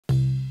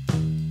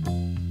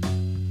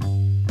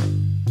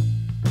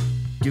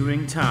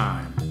Doing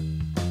Time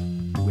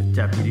with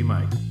Deputy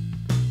Mike.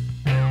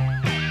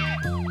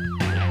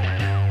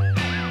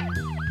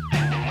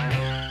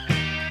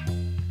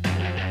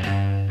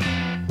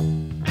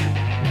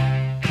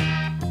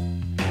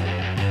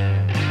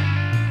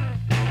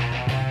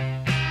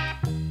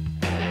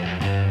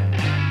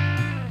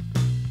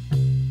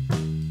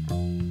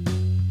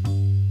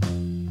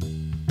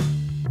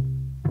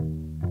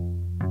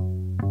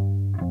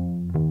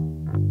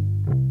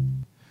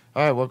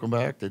 Hi, welcome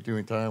back to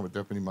Doing Time with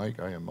Deputy Mike.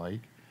 I am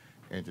Mike,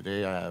 and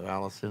today I have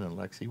Allison and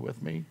Lexi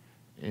with me,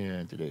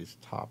 and today's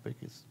topic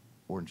is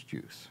orange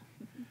juice.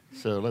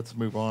 So let's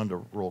move on to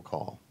roll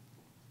call.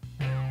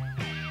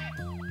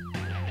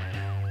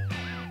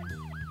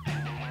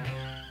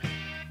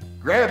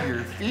 Grab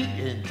your feet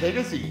and take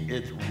a seat.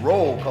 It's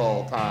roll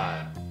call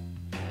time.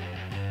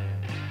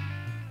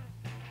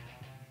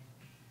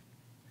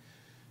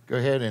 Go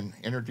ahead and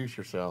introduce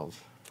yourselves.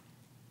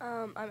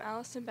 I'm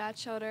Allison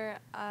Batchelder.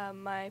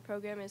 My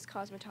program is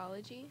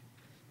cosmetology.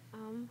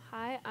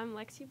 Hi, I'm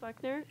Lexi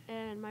Buckner,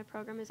 and my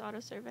program is auto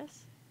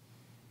service.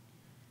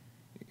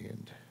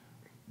 And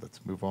let's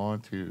move on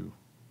to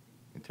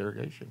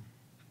interrogation.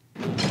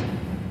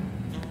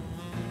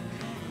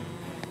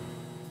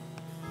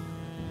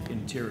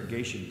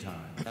 Interrogation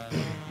time.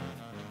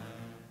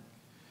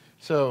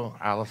 So,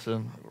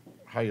 Allison,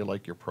 how you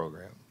like your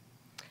program?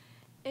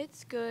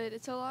 It's good.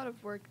 It's a lot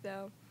of work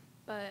though,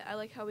 but I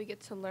like how we get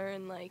to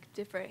learn like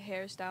different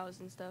hairstyles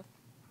and stuff.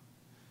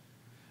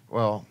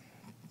 Well,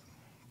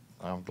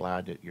 I'm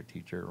glad that your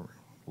teacher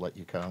let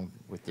you come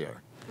with you,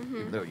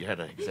 even though you had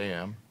an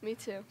exam. Me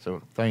too.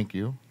 So thank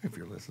you, if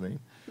you're listening.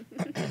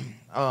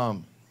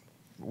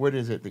 What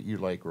is it that you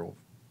like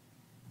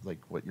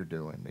what you're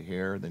doing? The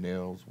hair, the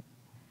nails?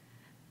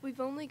 We've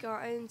only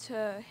gotten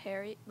to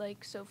hair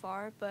like so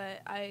far,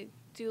 but I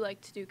do like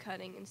to do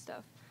cutting and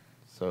stuff.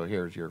 So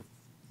here's your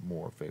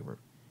more favorite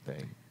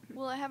thing.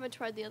 Well, I haven't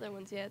tried the other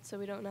ones yet, so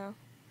we don't know.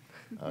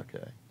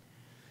 Okay.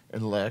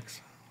 And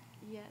Lex,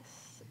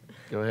 Yes.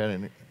 go ahead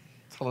and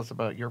tell us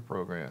about your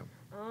program.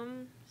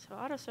 So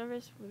auto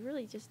service, we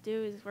really just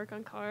do is work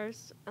on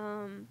cars.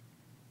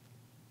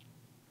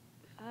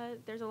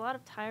 There's a lot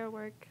of tire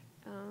work.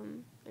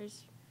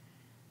 There's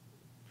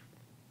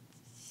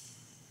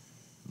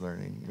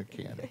Learning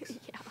mechanics.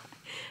 yeah,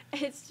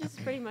 it's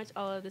just pretty much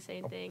all of the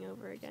same thing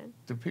over again.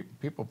 Do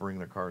people bring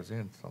their cars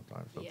in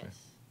sometimes, don't they? Yes.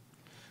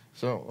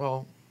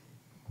 So,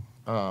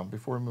 well,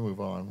 before we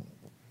move on,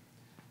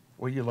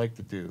 what do you like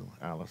to do,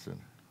 Allison?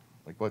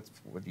 Like, what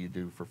do you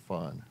do for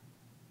fun?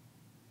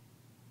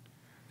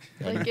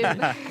 Like in,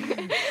 like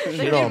You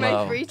in don't my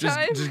know. free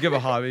time. Just give a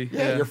hobby.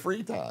 Yeah, your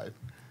free time.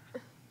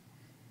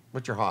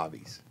 What's your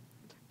hobbies?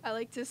 I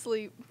like to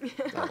sleep.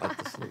 I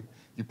like to sleep.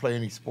 You play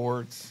any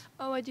sports?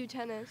 Oh, I do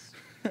tennis.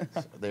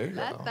 So there you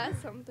go.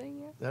 That's something,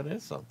 yeah. That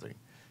is something.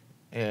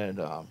 And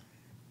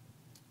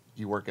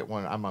you work at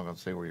one, I'm not going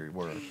to say where you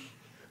work,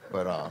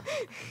 but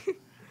it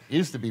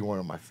used to be one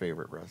of my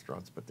favorite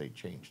restaurants, but they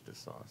changed the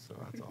sauce, so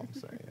that's all I'm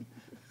saying.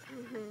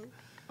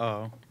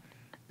 Oh.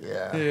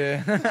 Yeah.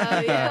 Yeah. Oh,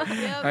 yeah.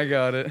 Yep. I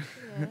got it.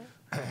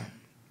 Yeah.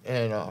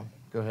 And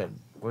go ahead.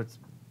 What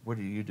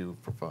do you do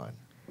for fun?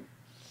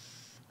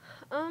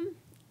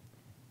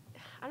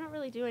 I don't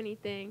really do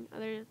anything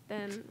other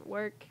than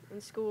work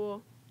and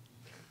school.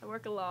 I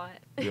work a lot.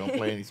 You don't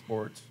play any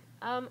sports?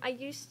 I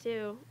used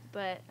to,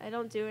 but I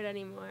don't do it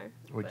anymore.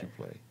 What'd But you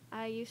play?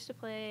 I used to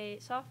play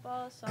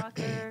softball,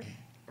 soccer.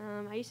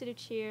 I used to do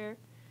cheer.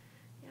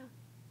 Yeah,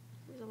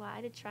 it was a lot.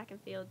 I did track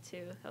and field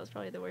too. That was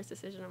probably the worst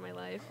decision of my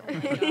life. Oh my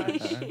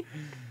gosh.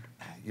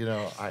 You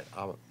know,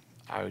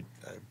 I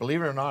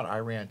believe it or not, I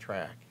ran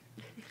track.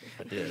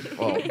 I did.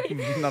 Well,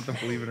 Not to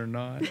believe it or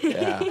not.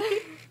 yeah.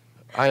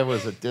 I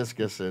was a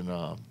discus and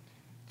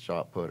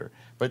shot putter.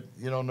 But,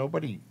 you know,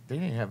 they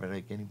didn't have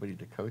anybody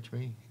to coach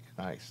me,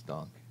 and I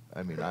stunk.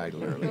 I mean, I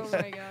literally Oh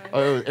my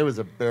god. it was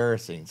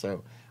embarrassing.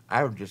 So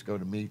I would just go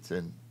to meets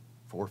and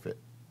forfeit.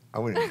 I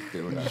wouldn't even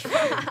do nothing.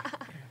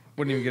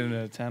 Wouldn't even get an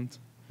attempt.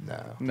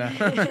 No.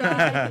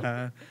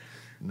 No.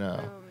 No.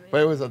 Oh,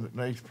 But it was a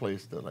nice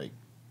place to, like,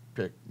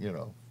 pick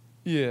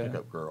Yeah.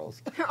 up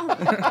girls. Oh my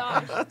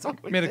gosh. That's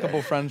what we Made a did.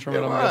 couple friends from It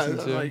it, I'm was,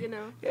 guessing, too. like- You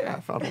know. Yeah, I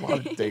found a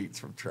lot of dates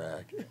from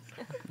track.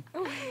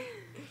 Oh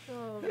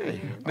Hey.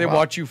 man. They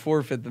watch you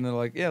forfeit, then they're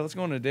like, yeah, let's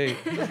go on a date.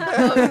 Oh,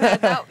 yeah,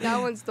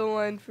 that one's the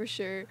one for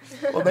sure.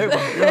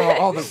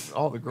 Well,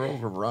 all the girls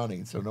were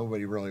running, so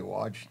nobody really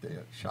watched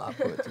the shot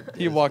puts. or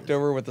He walked discus.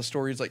 over with the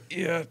story. He's like,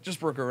 yeah, just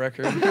broke a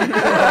record.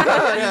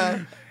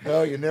 Yeah.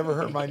 No, you never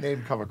heard my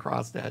name come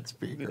across that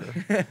speaker.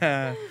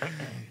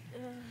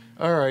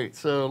 All right,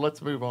 so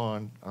let's move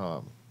on.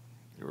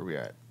 Where are we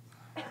at?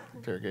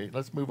 Interrogate.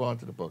 Let's move on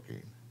to the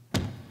booking.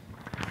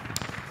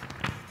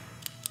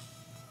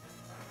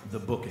 The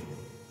booking.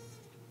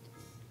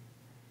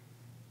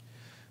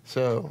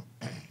 So,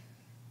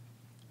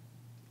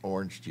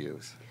 orange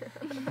juice.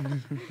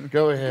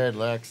 Go ahead,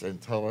 Lex,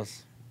 and tell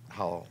us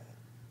how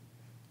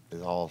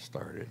it all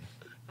started.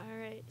 All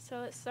right.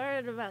 So it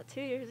started about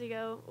 2 years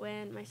ago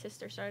when my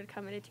sister started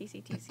coming to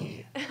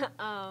TCTC.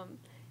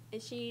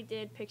 and she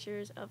did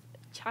pictures of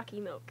chalky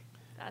milk.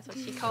 That's what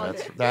she called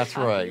it. That's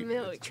Chalky right.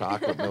 milk. It's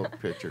chocolate milk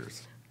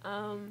pictures.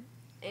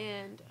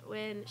 And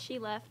when she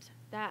left,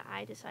 that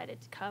I decided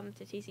to come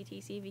to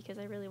TCTC because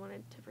I really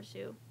wanted to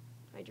pursue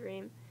my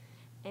dream.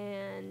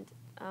 And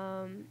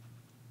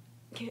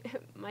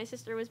my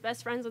sister was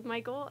best friends with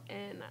Michael,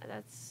 and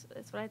that's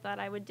what I thought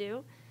I would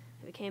do.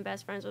 I became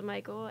best friends with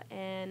Michael,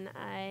 and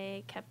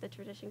I kept the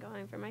tradition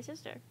going for my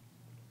sister.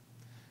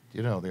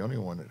 You know, the only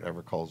one that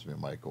ever calls me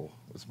Michael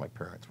was my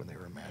parents when they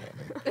were mad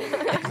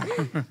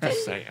at me.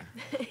 Just saying.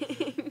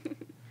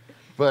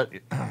 But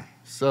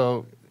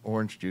so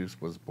Orange Juice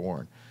was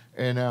born,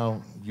 and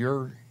now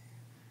your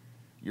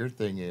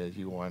thing is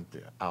you want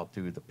to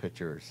outdo the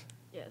pictures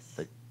Yes.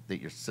 that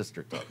your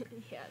sister took.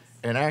 Yes.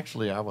 And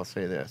actually, I will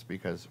say this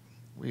because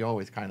we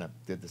always kind of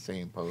did the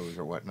same pose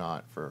or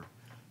whatnot for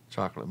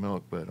chocolate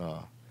milk, but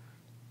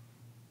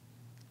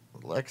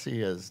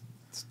Lexi has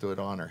stood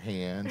on her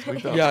hands.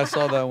 We've done, Yeah, I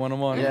saw that one.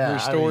 I'm on Yeah, her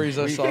stories.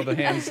 I, we- saw the We've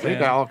handstand.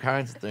 got all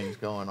kinds of things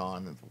going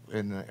on,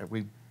 and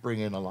we bring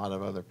in a lot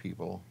of other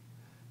people,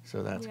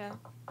 so that's Yeah.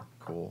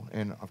 cool.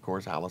 And of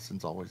course,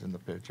 Allison's always in the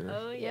picture.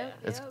 Oh, yeah.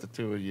 It's the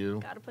two of you,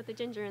 Gotta put the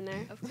ginger in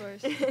there. Of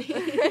course.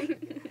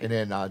 and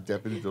then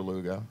Deputy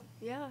DeLuga,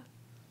 Yeah.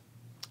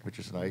 which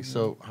is nice.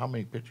 So, how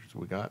many pictures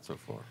we got so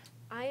far?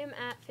 I am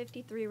at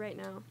 53 right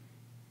now.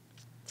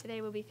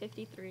 Today will be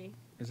 53.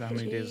 Is that how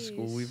many days of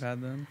school Jeez. we've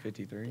had then?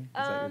 53? Is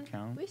that your Um,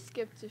 count? We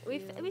skipped a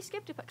few. We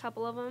skipped a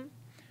couple of them,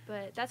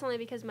 but that's only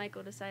because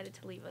Michael decided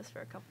to leave us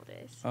for a couple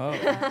days. Oh.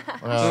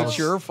 Well, It's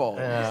your fault.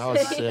 Yeah, I was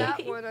I sick.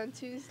 got one on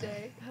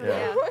Tuesday. Oh, Yeah.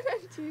 yeah. One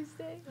on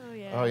Tuesday. Oh,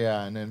 yeah. Oh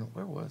yeah, and then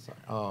where was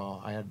I?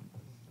 Oh, I had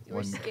You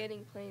were one.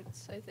 scanning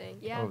plates, I think.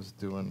 Yeah. I was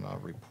doing a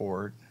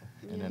report,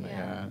 and then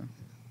Yeah.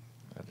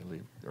 I had to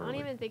leave I early.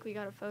 don't even think we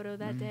got a photo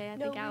that day. I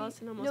think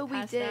Allison almost no,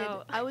 passed we did.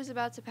 out. I was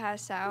about to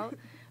pass out,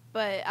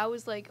 but I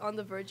was like on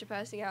the verge of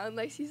passing out, and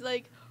Lexi's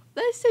like,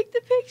 "Let's take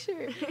the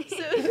picture."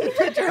 So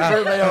Pictures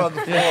are laid on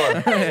the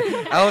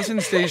floor. Allison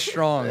stays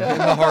strong in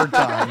the hard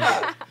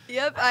times.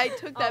 Yep, I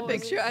took that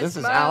Always. picture. I This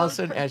is smiled.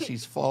 Allison as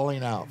she's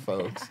falling out,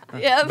 folks.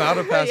 Yep. About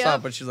to pass yep.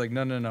 out, but she's like,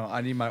 no, I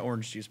need my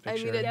orange juice I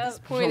picture. mean, at Yep. this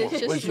point, it's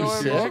Was just you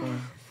normal. sick?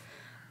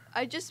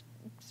 I just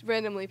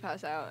randomly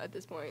pass out at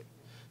this point.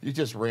 You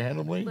just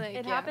randomly? Like,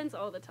 It yeah. happens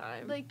all the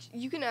time. Like,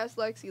 you can ask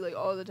Lexi, like,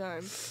 all the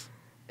time.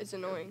 It's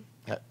annoying.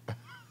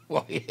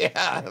 Well,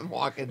 yeah, I'm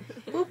walking,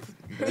 whoop,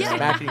 Yeah.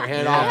 smacking your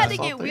head Yeah. off. I or had to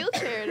get something.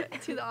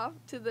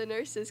 wheelchaired to the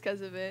nurses because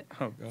of it.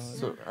 Oh, God.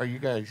 So, are you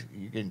guys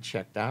getting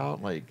checked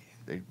out? Like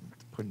they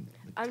putting?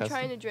 I'm testing?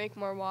 trying to drink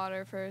more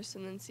water first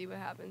and then see what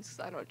happens because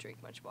I don't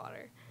drink much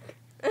water.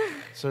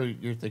 So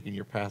you're thinking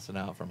you're passing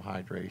out from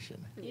hydration?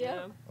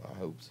 Yeah. I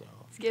hope so.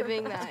 It's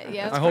giving that,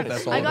 yeah. I hope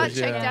that's all I it got is,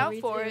 checked yeah. out Me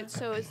for too. it,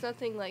 so it's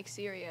nothing like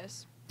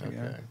serious. Okay,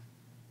 Yeah.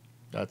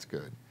 that's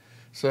good.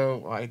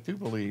 So I do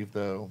believe,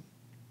 though,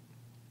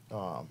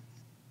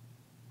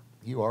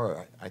 you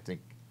are. I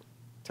think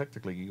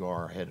technically you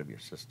are ahead of your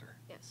sister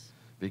Yes.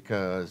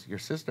 because your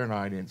sister and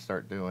I didn't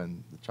start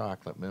doing the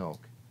chocolate milk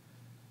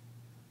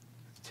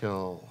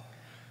till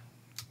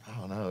I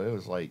don't know. It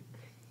was like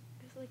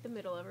It's like the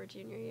middle of her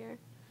junior year.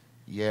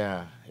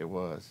 yeah, it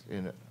was.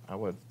 And I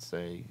would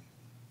say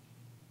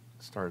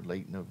started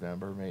late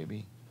November,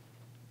 maybe.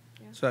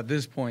 So at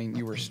this point,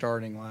 you were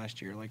starting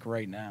last year, like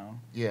right now.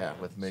 Yeah,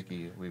 with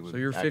Mickey, we would. So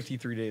you're actually-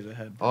 53 days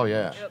ahead. Oh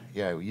yeah,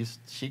 Yep. yeah.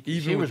 She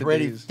Even with was the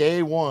ready days.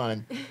 day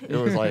one. It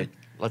was like,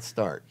 let's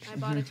start. I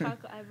bought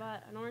I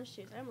bought an orange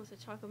juice. I almost said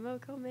chocolate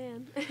milk. Oh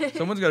man.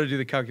 Someone's got to do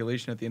the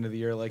calculation at the end of the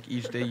year, like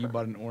each day you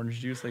bought an orange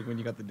juice, like when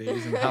you got the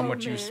days and how Oh,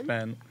 much you man.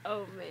 spent.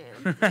 Oh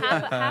man.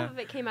 half of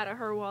it came out of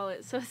her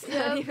wallet, so it's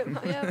not even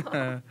my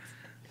fault.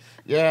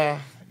 Yeah.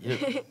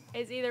 you-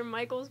 It's either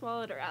Michael's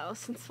wallet or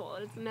Allison's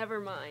wallet. It's never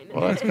mine.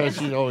 well, that's because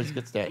she always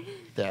gets that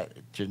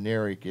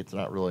generic. It's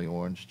not really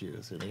orange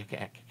juice, and you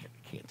can't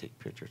take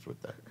pictures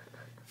with that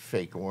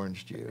fake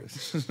orange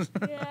juice.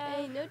 Yeah.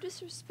 Hey, no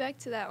disrespect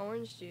to that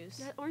orange juice.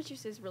 That orange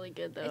juice is really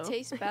good though. It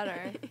tastes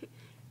better.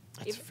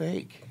 That's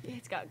fake.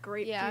 It's got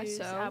grape Yeah, juice,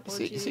 so- apple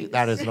See, juice.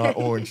 that is not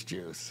orange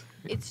juice.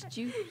 It's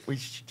juice. We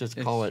should just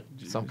It's call it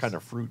some juice. kind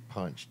of fruit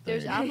punch thing.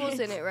 There's apples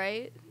in it,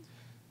 right?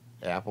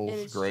 and Apples,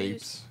 it's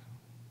grapes,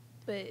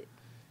 But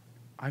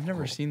I've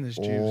never seen this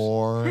juice.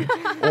 orange.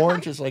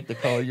 Orange is like the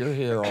color of your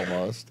hair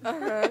almost.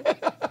 uh-huh.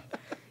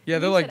 Yeah,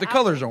 they're You like, said the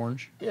apple. color's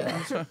orange.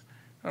 Yeah.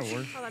 That'll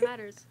work. all that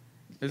matters.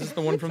 Is this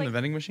the one It's from the like-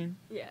 vending machine?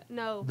 Yeah.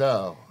 No.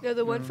 No. No,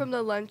 the one No. from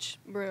the lunch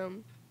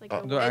room, Like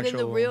Oh. the The one and then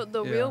actual-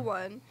 the yeah. real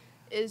one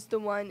is the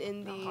one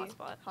in The the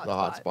hotspot. The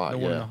hot spot. The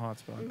yeah. one in the hot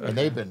spot. Mhm. And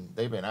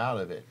they've been out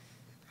of it.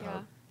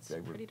 Yeah. It's They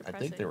were, pretty I depressing.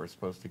 think they were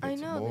supposed to get I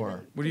some know. they've more.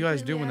 been What do you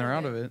guys do completely when they're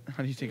out of it?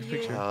 How do you take a You-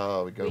 picture?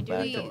 Oh, we go We do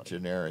back the- to the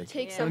generic.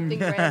 Take Yeah. something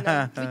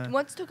random. We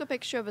once took a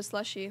picture of a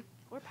slushie.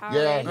 Or Powerade.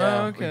 Yeah,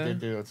 yeah, Oh, okay. we did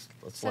do a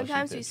slushy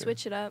Sometimes we picture.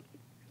 switch it up.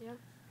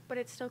 But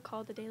it's still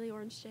called the Daily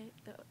Orange J.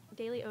 The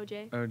Daily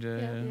OJ.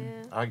 OJ.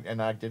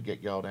 Yeah. I did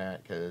get yelled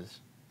at because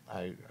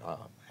I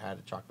had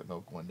a chocolate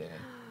milk one day.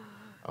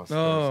 I was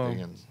Oh.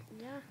 thirsty and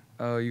Yeah.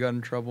 Oh, you got in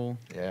trouble.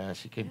 Yeah,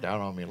 she came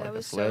down on me That like a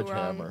was so wrong.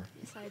 sledgehammer.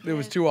 Yes, I It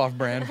was did. too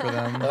off-brand for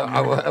them.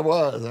 I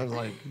was. I was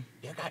like,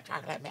 you got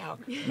chocolate milk.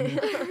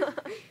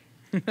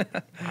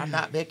 I'm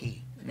not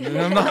Mickey.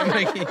 I'm not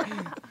making.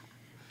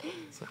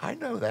 So, I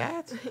know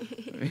that.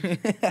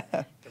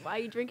 Why are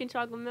you drinking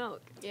chocolate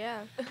milk?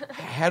 Yeah. I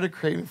had a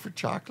craving for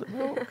chocolate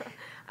milk.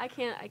 I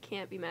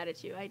can't be mad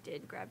at you. I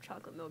did grab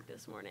chocolate milk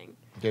this morning.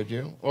 Did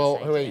you? Well,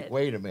 I wait, did.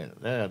 wait a minute.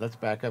 Yeah, let's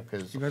back up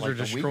because You guys like are a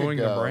week destroying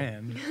the ago-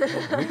 brand.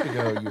 A week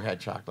ago, you had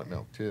chocolate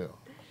milk too.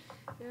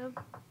 Yeah,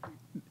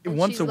 And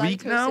Once she's a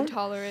week lactose now?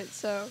 intolerant,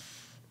 so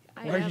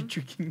I Why are you am.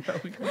 drinking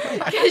milk?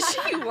 because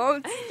she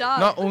won't stop.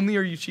 Not only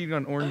are you cheating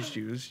on orange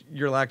juice,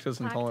 you're lactose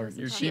intolerant. Lactose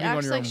You're intolerant. she cheating on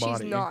acts your like own she's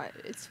body. not.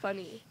 It's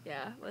funny.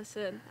 Yeah,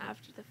 listen.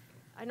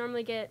 I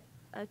normally get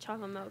a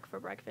chocolate milk for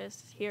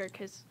breakfast here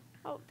because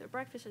their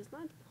breakfast is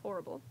not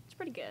horrible. It's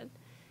pretty good.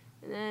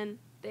 And then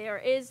there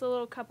is a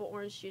little cup of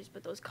orange juice,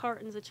 but those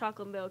cartons of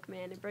chocolate milk,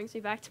 man, it brings me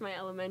back to my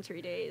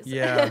elementary days.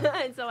 Yeah.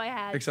 And so I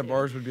had Except to.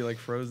 ours would be like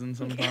frozen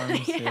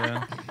sometimes.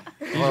 Yeah.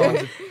 Well,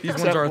 These ones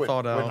except are when-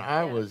 thought When out.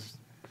 I Yeah. was,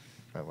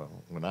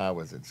 when I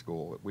was in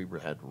school,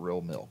 had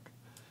real milk,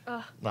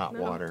 Ugh, not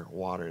no. water.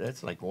 Water.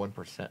 That's like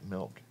 1%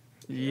 milk.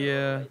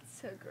 Yeah. It's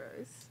so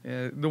gross.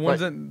 Yeah, the ones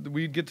that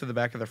we'd get to the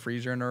back of the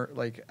freezer in our,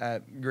 like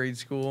at grade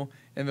school,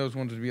 and those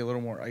ones would be a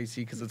little more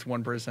icy because it's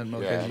 1%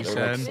 milk, Yeah, as you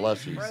they're like said.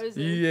 slushies.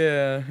 Frozen.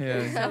 Yeah,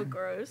 It's yeah. so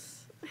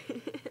gross.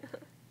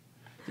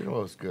 You know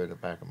what was good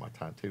back in my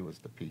time too was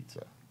the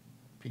pizza.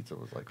 Pizza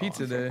was like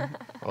Pizza awesome. day.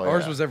 Oh,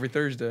 Ours yeah. was every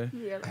Thursday.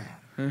 Yeah.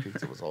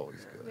 Pizza was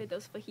always We good. had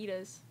those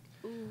fajitas.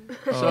 Ooh.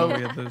 Oh, So-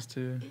 we had those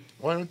too.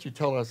 Why don't you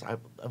tell us?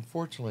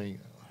 Unfortunately,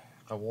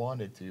 I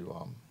wanted to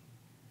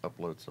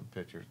upload some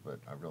pictures, but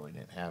I really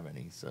didn't have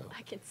any. So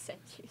I can send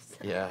you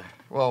some. yeah.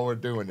 Well, we're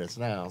doing this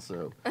now,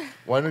 so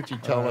why don't you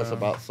tell us Uh,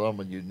 about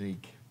some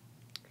unique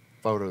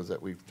photos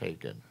that we've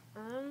taken?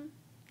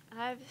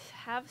 I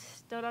have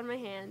stood on my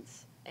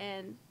hands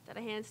and did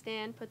a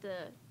handstand, put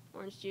the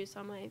orange juice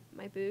on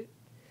my boot.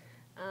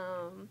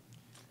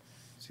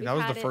 See, We've that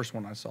was the had it- first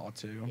one I saw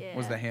too.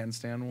 Was the Yeah.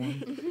 handstand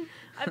one?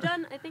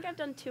 I think I've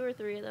done 2 or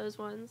 3 of those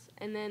ones,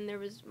 and then there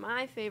was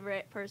my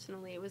favorite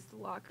personally was the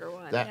locker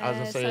one. That I was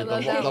Yes, gonna say I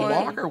love the that one.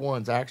 locker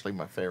one's actually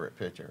my favorite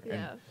picture,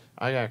 Yeah. and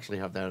I actually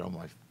have that on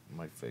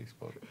my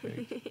Facebook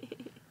page.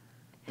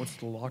 What's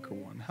the locker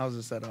one? How's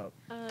it set up?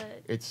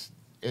 It's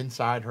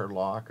inside her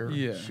locker,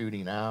 Yeah.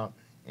 shooting out,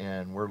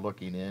 and we're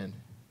looking in,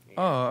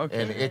 Oh,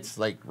 okay. and it's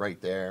like right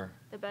there.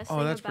 The best Oh,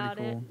 thing that's pretty about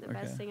cool. it, the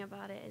best Okay. thing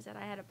about it is that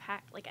I had a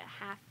pack, like a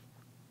half,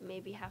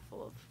 maybe half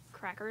full of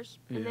crackers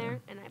in Yeah. there,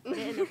 and I put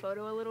it in the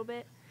photo a little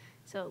bit,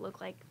 so it looked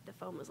like the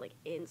foam was like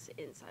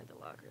inside the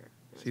locker.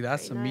 It was See,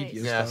 that's very some nice.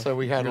 media Yeah, stuff. so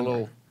we had a Really?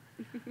 little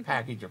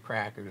package of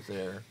crackers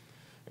there,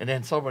 and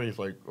then somebody's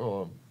like,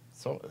 "Oh,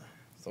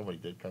 somebody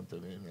did come to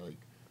me and they're like,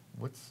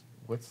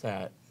 what's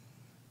that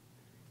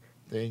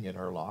thing in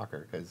her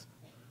locker?" Because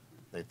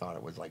they thought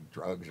it was like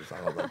drugs or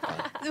something like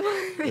that.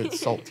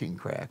 It's saltine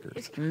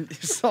crackers.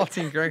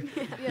 Saltine crack.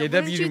 Yeah, Yeah, wouldn't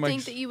Deputy you Mike's.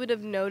 think that you would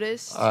have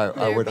noticed? I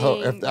there would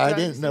hope being if I drugs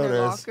didn't in their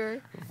notice.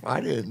 locker? If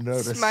I didn't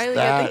notice Smiling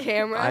that, at the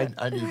camera.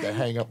 I need to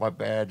hang up my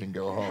badge and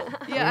go home.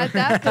 Yeah, at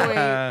that point,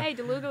 Hey,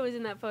 DeLuga was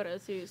in that photo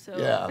too, so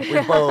Yeah, we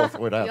both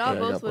would have to y'all hang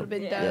both up would have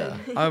been Yeah. done.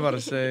 Yeah. I'm about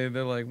to say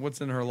they're like,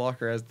 what's in her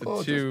locker? As the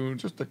Oh, two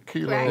just a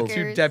kilo. Crackers.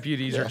 two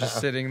deputies are just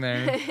Yeah. sitting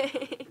there,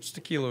 just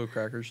a kilo of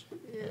crackers.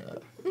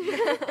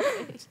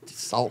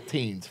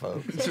 Saltines,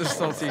 folks. Just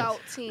saltines.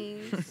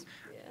 Saltines.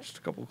 Just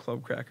a couple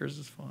club crackers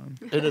is fine.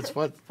 And it's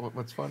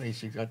what's funny.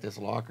 She's got this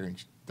locker and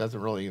she doesn't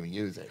really even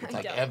use it. It's I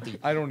like don't. empty.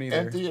 I don't either.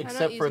 Empty don't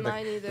except use for the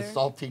mine either.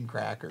 saltine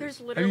crackers. there's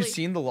Have literally you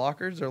seen the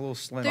lockers? They're a little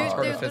slim. They're- It's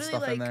hard to they're fit stuff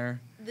literally in like-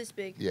 there. This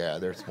big. Yeah,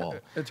 they're small.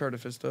 It's hard to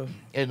fit stuff.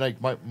 And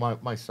like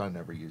my son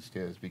never used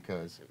his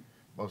because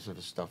most of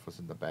his stuff was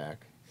in the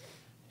back,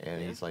 and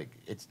Yeah. he's like,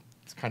 it's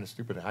kind of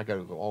stupid. I got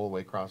to go all the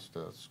way across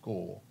to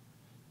school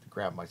to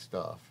grab my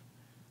stuff,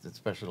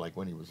 especially like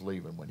when he was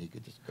leaving, when he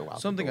could just go out. the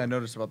Something I door.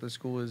 noticed about this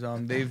school is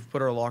they've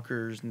put our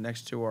lockers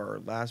next to our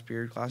last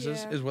period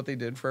classes. Yeah. Is what they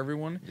did for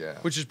everyone. Yeah.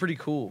 Which is pretty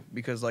cool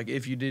because like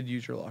if you did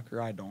use your locker,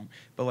 I don't.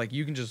 But like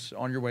you can just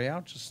on your way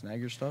out just snag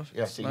your stuff.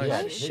 Yeah, It's see, nice. yeah.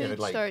 I he should had,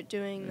 like- start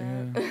doing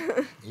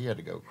that. He had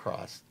to go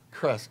cross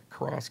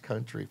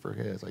country for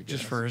his. I guess.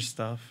 Just for his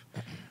stuff.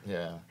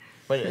 Yeah,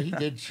 but he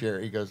did share.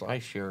 He goes, I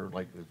share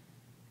like with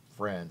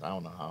friends. I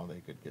don't know how they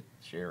could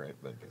share it,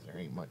 but because there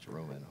ain't much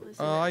room in them.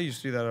 Listen, I used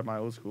to do that at my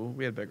old school.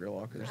 We had bigger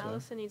lockers. though.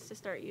 Allison needs to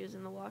start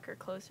using the locker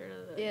closer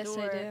to the Yes, I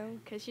door. do.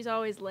 Because she's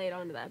always late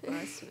onto that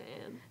bus,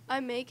 man. I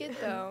make it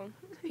though.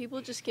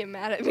 People just get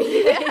mad at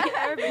me.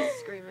 Everybody's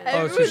screaming. Oh, so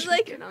Everyone's she-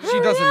 like, She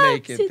 "Hurry doesn't up,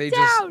 make it. sit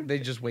down." They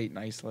just wait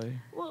nicely.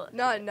 Well,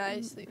 Not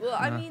nicely. Well,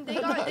 I No. mean,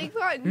 they've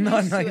gotten Not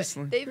used to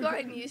nicely. it. They've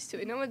gotten used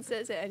to it. No one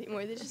says it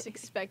anymore. They just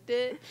expect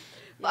it.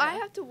 But I Yeah.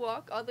 have to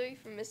walk all the way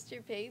from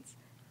Mr. Pate's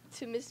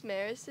to Miss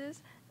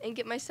Maris's and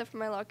get my stuff from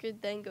my locker,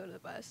 then go to the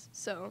bus.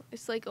 So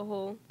it's like a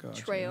whole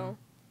Gotcha. trail.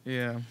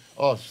 Yeah.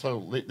 Oh,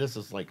 so this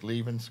is like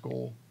leaving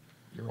school.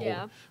 You're Yeah.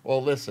 holding-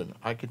 Well, listen,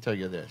 I can tell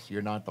you this: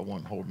 you're not the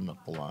one holding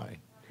up the line.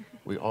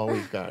 We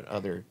always got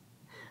other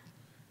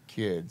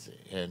kids,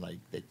 and like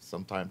they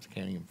sometimes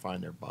can't even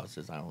find their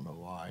buses. I don't know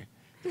why,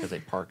 because they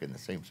park in the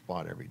same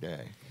spot every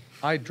day.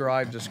 I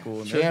drive to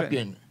school. And there's been-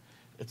 Champion,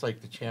 it's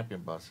like the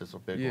Champion bus is a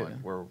big Yeah. one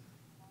where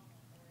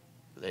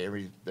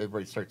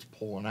everybody starts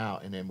pulling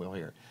out, and then we'll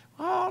hear,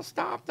 "Oh,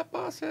 stop the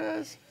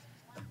buses!"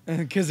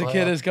 Because the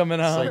kid is coming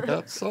It's out. like,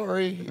 oh,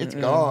 sorry, it's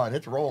gone,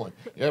 it's rolling.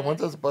 Yeah,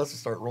 once those buses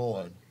start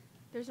rolling,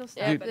 There's no Yeah,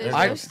 stopping. Dude, there's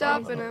I- no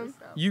stopping them.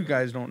 You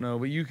guys don't know,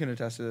 but you can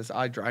attest to this.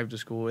 I drive to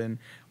school, and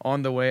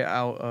on the way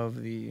out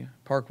of the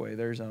parkway,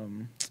 there's a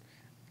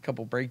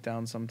couple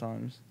breakdowns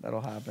sometimes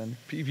that'll happen.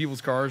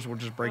 People's cars will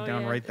just break Oh,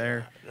 down yeah. right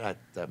there.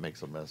 that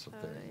makes a mess of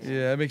things.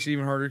 Yeah, it makes it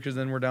even harder because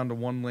then we're down to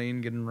one lane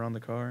getting around the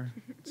car.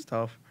 It's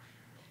tough.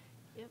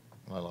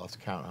 I lost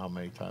count how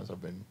many times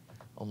I've been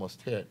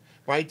almost hit.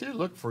 But I do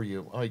look for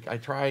you. Like I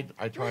try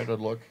to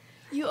look.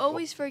 You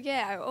always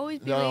forget. I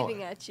always be No.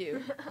 waving at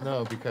you.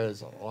 No,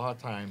 because a lot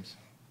of times,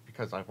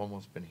 because I've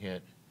almost been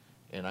hit,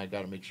 and I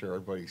got to make sure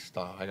everybody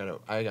stop.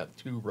 I got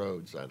 2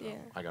 roads that Yeah.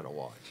 I got to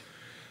watch.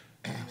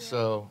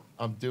 So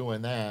I'm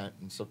doing that,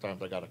 and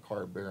sometimes I got a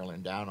car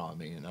barreling down on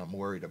me, and I'm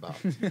worried about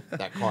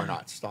that car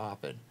not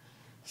stopping.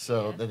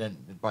 So Yeah. then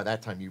by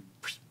that time you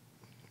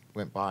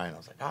went by, and I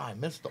was like, I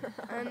missed them.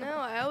 I know.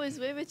 I always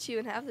wave at you,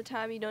 and half the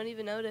time you don't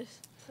even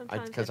notice.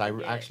 Sometimes Because I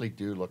forget. actually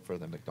do look for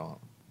the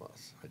McDonald's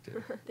bus. I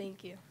do.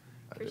 Thank you.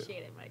 I do.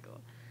 Appreciate it, Michael.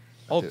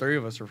 All do. 3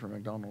 of us are from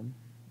McDonald.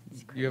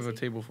 It's You have a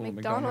crazy. table full of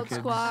McDonald McDonald's kids.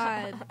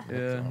 squad.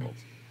 Yeah.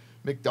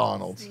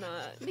 McDonald's. It's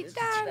not.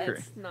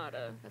 McDonald's.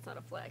 That's not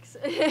a flex.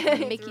 It's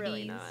Mickey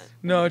really D's. not.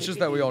 No, it's just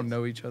that we all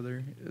know each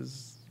other.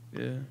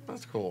 Yeah.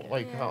 That's cool.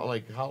 Yeah.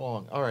 How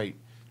long? All right,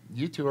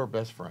 you 2 are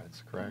best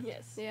friends, correct?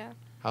 Yes. Yeah.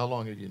 How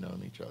long have you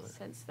known each other?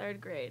 Since 3rd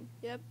grade.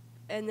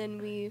 And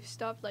then we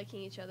stopped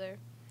liking each other.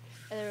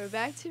 And then we're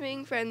back to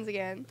being friends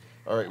again.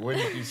 All right, when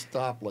did you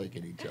stop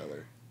liking each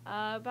other?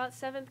 About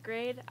 7th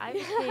grade, I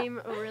became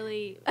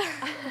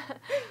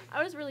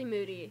I was really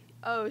moody.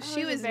 Oh, I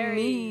she a was very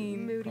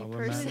mean. moody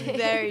Problematic. person.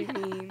 Very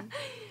mean.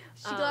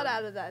 She got Um,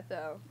 out of that,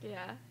 though.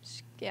 Yeah.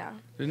 Yeah.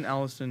 Didn't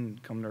Allison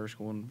come to our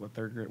school in what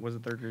 3rd grade? Was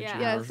it 3rd grade? Yeah.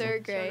 she Yeah, was in our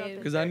school? 3rd grade.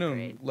 Because I 3rd know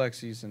grade.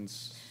 Lexi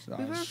since.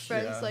 We were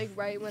friends, like,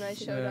 right when I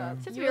showed Yeah.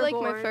 up. Since you we were, were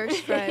like, my born.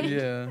 first friend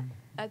Yeah.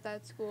 at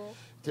that school.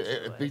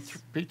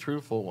 Be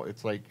truthful.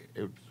 It's like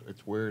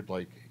it's weird.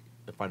 Like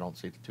if I don't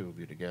see the 2 of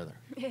you together.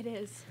 It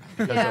is.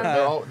 Because Yeah.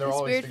 they're It's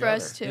always weird for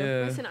us, too.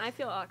 Yeah. Listen, I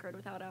feel awkward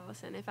without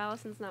Allison. If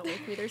Allison's not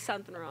with me, there's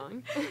something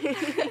wrong.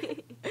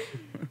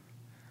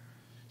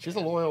 She's a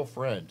loyal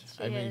friend.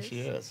 She I mean, is. she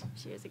is.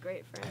 She is a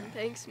great friend.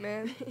 Thanks,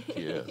 man. She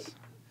is.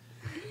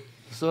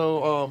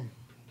 So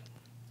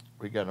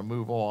we got to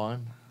move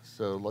on.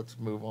 So let's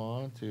move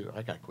on to.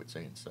 I got to quit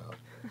saying so.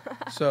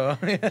 So,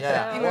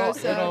 Yeah. You well, know,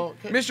 so-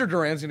 Mr.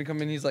 Duran's going to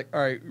come in. He's like, all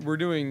right, we're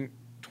doing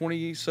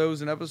 20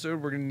 sows an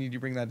episode. We're going to need you to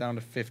bring that down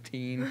to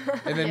 15.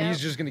 And then Yeah.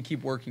 he's just going to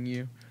keep working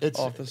you It's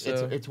off the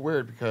sow. it's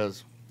weird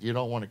because you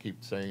don't want to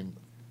keep saying.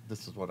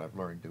 This is what I've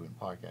learned doing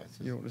podcasts.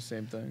 You know, the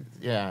same thing.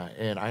 Yeah,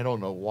 and I don't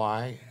know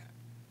why.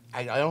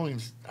 I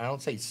don't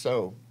say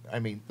so. I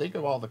mean, think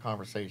of all the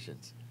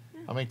conversations.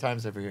 How many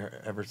times have you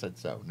ever said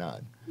so?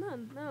 None.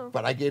 None, no.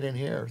 But I get in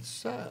here,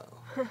 so.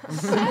 And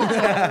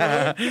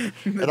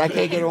I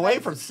can't get away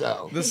from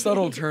so. The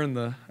subtle turn,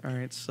 all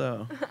right,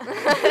 so.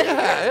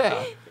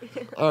 Yeah.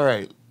 All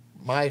right,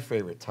 my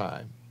favorite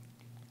time.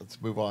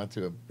 Let's move on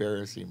to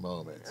embarrassing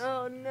moments.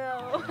 Oh,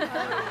 no.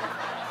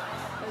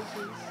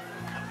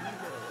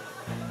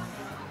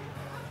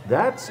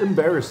 That's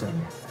embarrassing.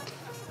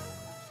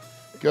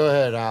 Go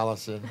ahead,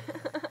 Allison.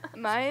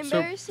 My So,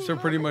 embarrassing so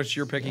pretty moments? much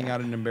you're picking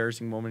out an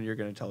embarrassing moment. You're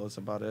going to tell us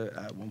about it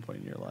at one point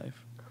in your life.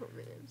 Oh,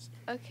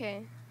 man.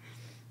 Okay.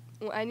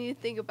 Well, I need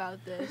to think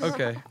about this.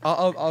 Okay,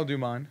 I'll do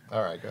mine.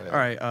 All right, go ahead. All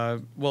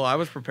right. Well, I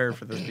was prepared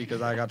for this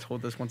because I got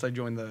told this once I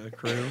joined the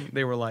crew.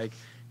 They're like,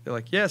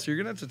 yeah, so you're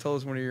gonna have to tell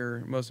us one of your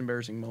most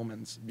embarrassing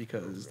moments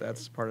because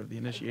that's part of the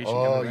initiation. and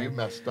Oh, everything." you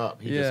messed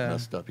up. He just Yeah.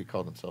 messed up. He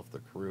called himself the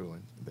crew,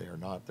 and they are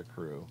not the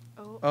crew.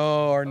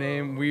 Oh, our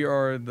name. We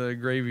are the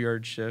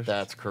graveyard shift.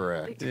 That's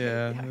correct.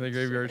 Yeah, the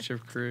graveyard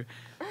shift crew.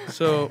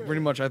 So pretty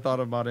much I thought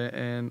about it,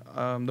 and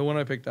the one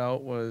I picked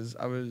out was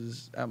I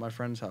was at my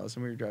friend's house,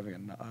 and we were driving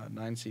a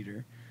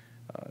 9-seater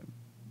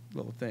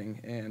little thing,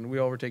 and we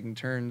all were taking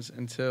turns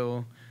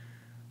until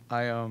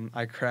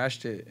I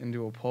crashed it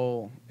into a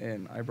pole,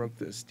 and I broke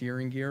the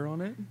steering gear on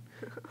it.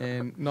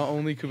 And not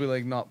only could we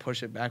like not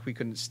push it back, we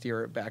couldn't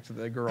steer it back to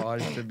the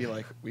garage to be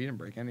like, we didn't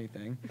break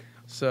anything.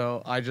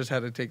 So I just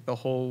had to take the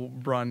whole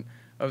brunt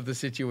of the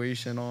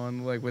situation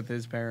on, like with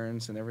his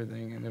parents and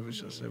everything, and it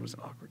was an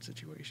awkward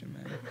situation,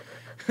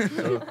 man.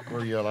 So,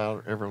 were you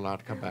ever allowed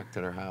to come back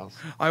to their house?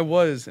 I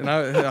was, and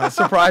I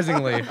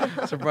surprisingly,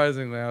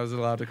 I was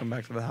allowed to come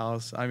back to the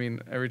house. I mean,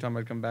 every time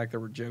I'd come back, there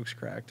were jokes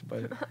cracked,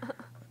 but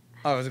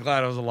I was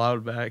glad I was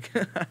allowed back.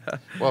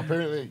 Well,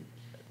 apparently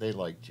they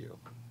liked you.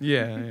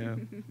 Yeah.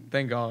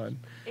 Thank God.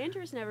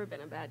 Andrew's never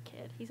been a bad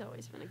kid. He's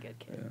always been a good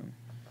kid.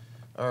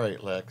 Yeah. All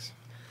right, Lex.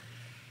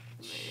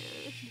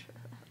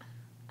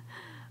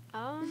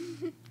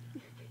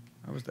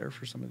 I was there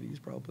for some of these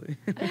probably.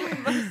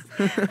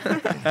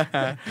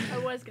 I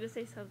was gonna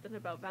say something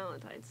about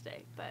Valentine's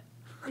Day, but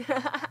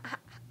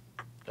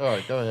All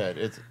right, go ahead.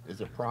 Is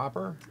it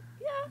proper?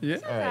 Yeah.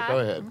 All right, go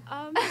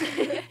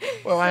ahead.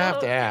 Well, I have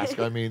to ask.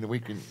 I mean, we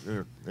can.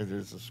 It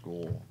is a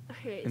school.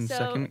 Okay, In so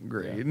second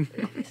grade.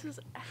 this is.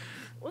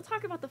 We'll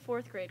talk about the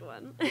 4th grade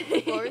one.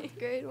 4th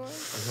grade one. Okay,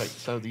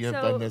 so you have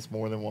So- done this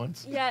more than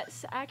once?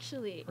 Yes,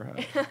 actually.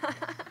 Right.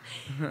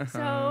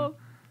 So,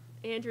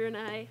 Andrew and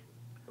I,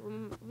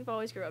 we've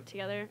always grew up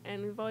together,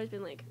 and we've always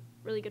been like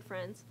really good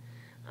friends.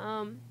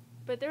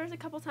 But there was a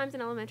couple times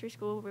in elementary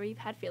school where we've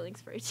had feelings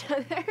for each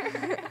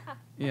other.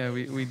 Yeah,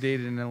 we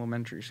dated in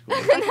elementary school.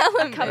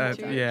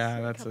 Elementary.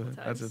 That's a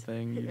times.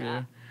 thing you Yeah.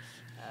 do.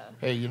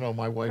 Hey, you know,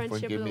 my wife wouldn't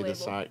Friendship give with me a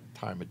the label.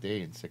 time of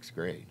day in 6th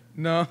grade.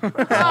 No.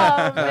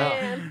 Oh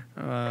man!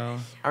 Well,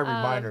 I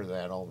remind her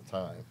that all the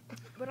time.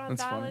 But on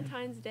That's funny.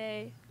 Valentine's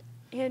Day,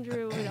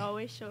 Andrew would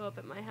always show up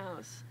at my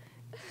house.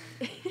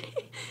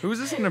 who is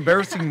this an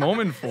embarrassing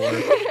moment for?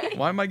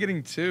 Why am I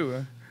getting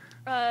 2?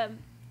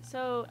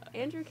 So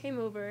Andrew came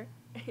over,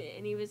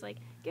 and he was like,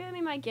 "Give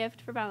me my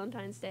gift for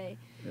Valentine's Day,"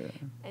 Yeah.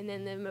 and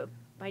then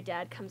my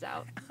dad comes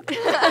out.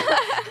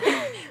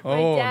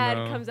 Oh, My dad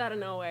no. comes out of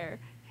nowhere,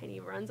 and he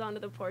runs onto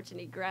the porch, and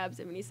he grabs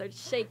him, and he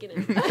starts shaking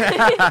him.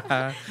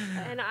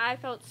 And I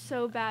felt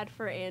so bad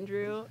for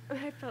Andrew.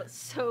 I felt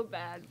so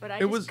bad, but I It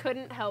just was-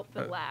 couldn't help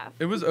but laugh.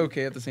 It was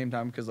okay at the same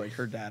time because like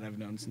her dad I've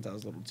known since I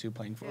was little too,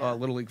 playing Yeah.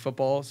 little league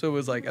football. So it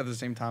was like at the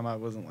same time I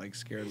wasn't like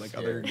scared like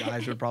other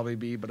guys would probably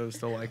be, but it was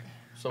still like.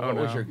 So Oh, what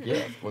was no. your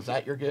gift? Was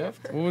that your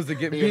gift? What was the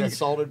gift? Being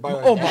assaulted by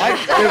her Oh dad? my!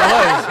 It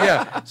was,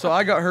 yeah. So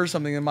I got her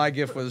something, and my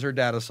gift was her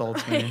dad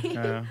assaults me. Right.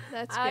 Yeah.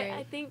 That's great.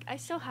 I think I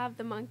still have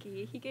the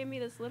monkey. He gave me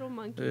this little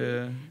monkey,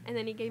 Yeah. and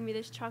then he gave me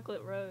this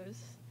chocolate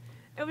rose.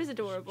 It was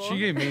adorable. She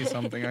gave me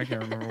something. I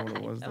can't remember what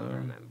it was I don't though.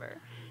 remember.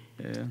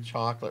 Yeah.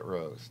 Chocolate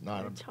rose,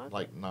 not A chocolate-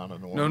 like not a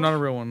normal. No, not a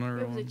real one. Not a It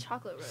real was a one.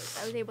 chocolate rose.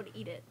 I was able to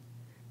eat it.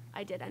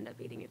 I did end up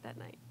eating it that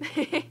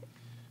night.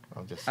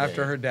 I'm just After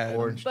saying, her dad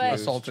orange But-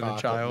 juice, assaulted a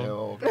chocolate child.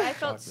 milk, But I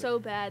felt chocolate- so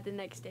bad the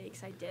next day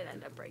because I did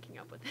end up breaking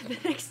up with him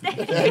the next The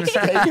day. next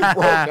day you broke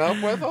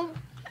up with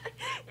him?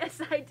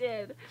 Yes, I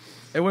did.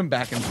 It went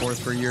back and forth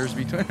for years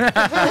between.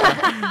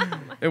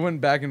 It went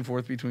back and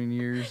forth between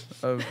years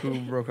of who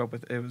broke up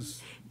with. It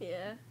was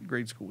Yeah.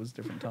 grade school was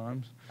different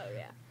times. Oh,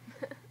 yeah.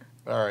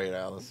 All right,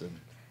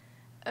 Allison.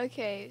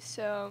 Okay,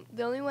 so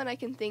the only one I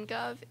can think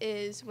of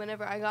is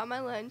whenever I got my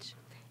lunch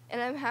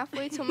and I'm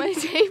halfway to my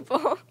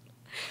table.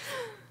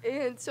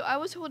 And so I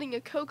was holding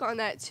a Coke on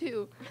that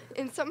too.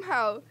 And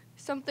somehow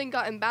something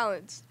got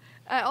imbalanced.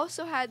 I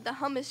also had the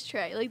hummus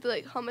tray, like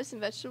the hummus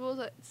and vegetables.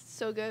 It's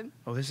so good.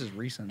 Oh, this is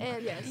recent.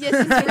 And Yes. yes,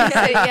 it's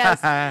recent, yes.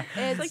 It's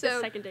And like so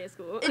the second day of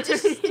school.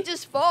 it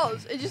just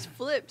falls. It just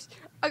flips.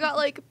 I got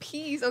like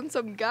peas on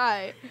some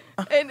guy,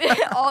 and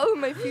all of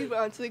my food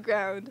went onto the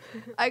ground.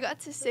 I got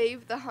to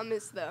save the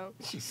hummus though.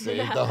 She saved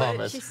Yeah, the but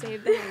hummus. She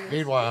saved the hummus.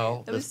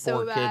 Meanwhile, It was this so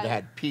poor bad. kid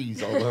had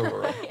peas all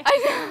over him.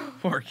 I know.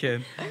 Poor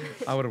kid.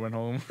 I would have went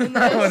home. And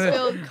then I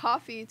spilled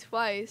coffee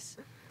twice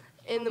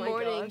in Oh the my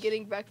morning gosh.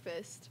 getting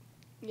breakfast.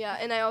 Yeah,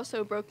 and I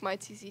also broke my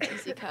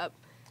TCTC cup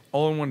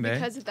All in one day.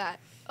 because of that.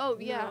 Oh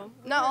yeah, No.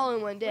 not all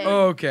in one day,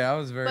 Oh, okay. I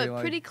was very but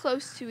like. pretty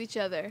close to each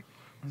other.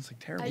 I was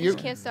like I terrible. just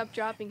can't stop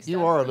dropping stuff.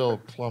 You are a little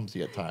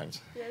clumsy at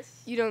times.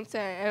 Yes. You don't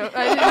say.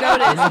 I didn't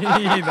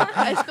notice.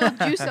 I I spilled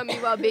juice on me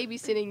while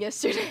babysitting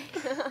yesterday.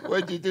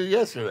 What did you do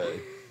yesterday?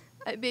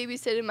 I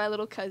babysitted my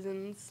little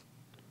cousins.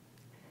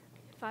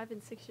 5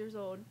 and 6 years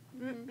old.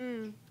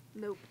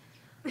 Nope.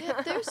 Yeah,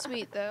 they're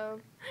sweet though.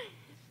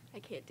 I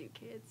can't do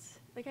kids.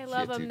 Like, I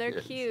love Can't do them. They're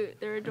kids. cute.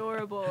 They're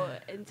adorable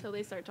until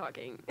they start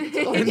talking.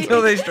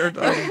 Until they start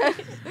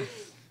talking.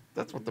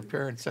 That's what the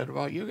parents said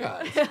about you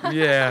guys.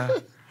 Yeah.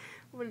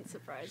 Wouldn't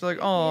surprise She's like,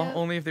 me. oh, Yeah.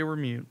 only if they were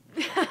mute.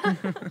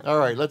 All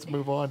right, let's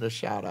move on to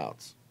shout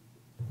outs.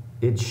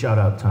 It's shout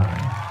out time.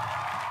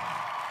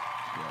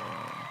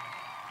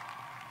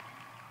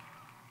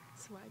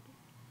 Swag.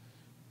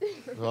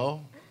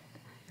 Well,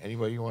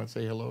 anybody you want to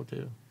say hello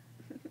to?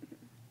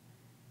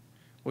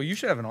 Well, you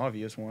should have an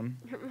obvious one.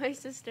 My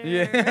sister.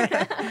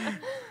 Yeah.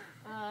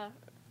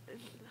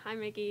 Hi,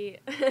 Mickey.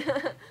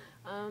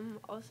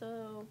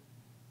 Also,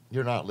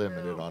 You're not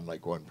limited No. on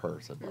like one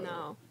person. by the way.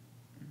 no.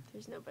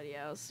 There's nobody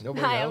else.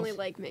 Nobody I else? only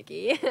like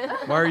Mickey.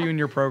 Why are you in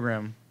your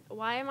program?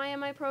 Why am I in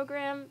my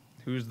program?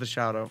 Who's the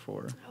shout out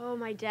for? Oh,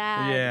 my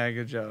dad. Yeah,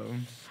 good job.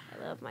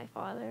 I love my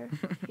father.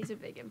 He's a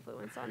big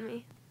influence on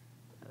me.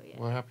 Oh, yeah.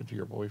 What happened to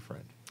your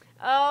boyfriend?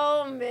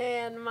 Oh,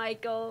 man,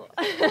 Michael.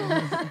 I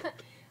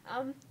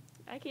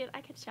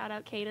could shout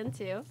out Kaden,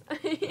 too.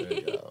 There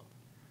you go.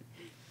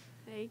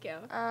 There you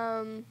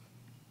go.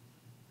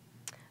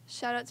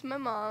 Shout out to my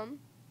mom.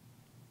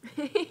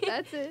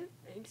 That's it.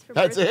 Thanks for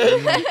That's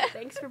birthing it? me.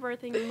 Thanks for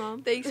birthing me,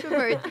 Mom. Thanks for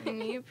birthing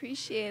me.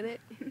 Appreciate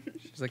it.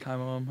 She's like, hi,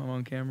 Mom. I'm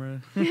on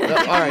camera. All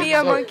right, Me,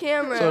 I'm so- on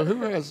camera. So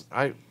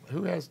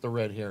who has the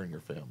red hair in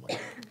your family?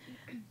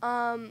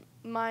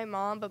 My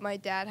mom, but my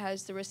dad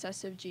has the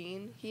recessive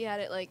gene. He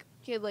had like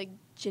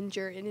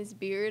ginger in his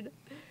beard.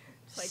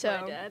 Like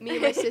so my dad. me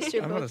and my sister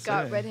I'm gonna both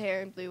got say. red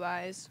hair and blue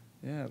eyes.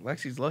 Yeah,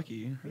 Lexi's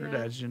lucky. Her Yeah,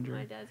 dad's ginger.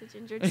 My dad's a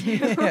ginger too.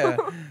 Yeah.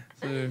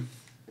 So,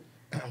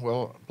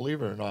 Well,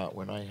 believe it or not,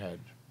 when I had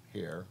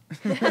hair,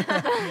 You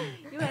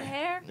had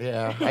hair?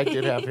 yeah, I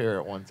did have hair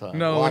at one time.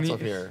 no, Lots of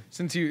hair.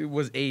 since he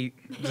was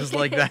 8, just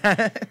like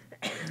that.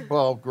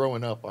 Well,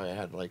 growing up, I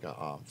had like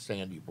a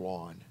sandy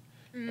blonde,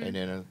 and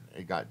then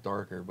it got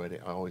darker, but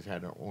I always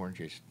had an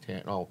orangish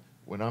tint. Oh,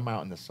 when I'm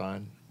out in the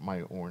sun,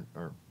 my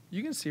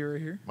You can see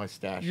right here. my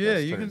stash. Yeah,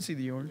 does you turn- can see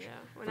the orange. Yeah.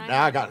 When But I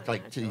now I had got it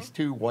like natural. these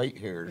 2 white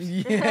hairs.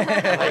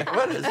 Yeah. Like,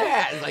 what is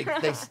that? It's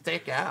like they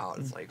stick out.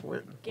 It's like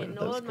where Getting did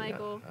those old, come out?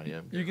 Michael. I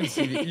am. You can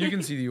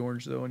see the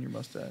orange though on your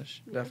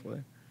mustache. Yeah.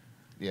 Definitely.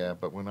 Yeah,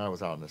 but when I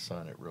was out in the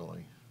sun, it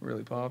really.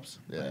 Really pops.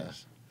 Yeah.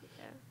 Nice.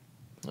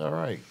 Yeah. All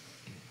right.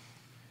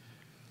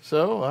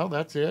 So, well,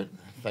 that's it.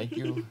 Thank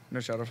you. No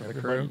shout out for the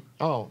everybody. crew.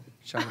 Oh,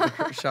 Shout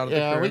out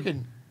yeah, the crew. we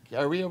can.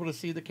 Are we able to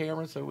see the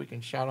camera so we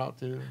can shout out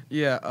to?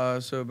 Yeah,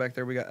 so back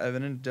there we got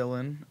Evan and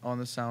Dylan on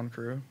the sound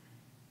crew.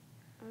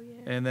 Oh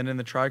yeah. And then in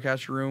the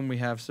TriCast room we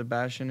have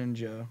Sebastian and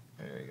Joe.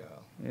 There you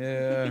go.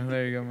 Yeah,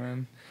 there you go,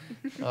 man.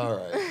 All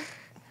right.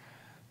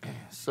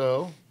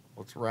 So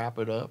let's wrap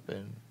it up,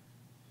 and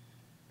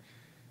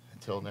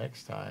until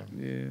next time,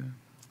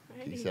 Yeah.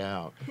 Alrighty. peace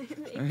out.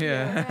 Thank you.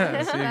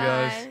 Yeah. See you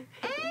guys.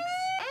 Bye.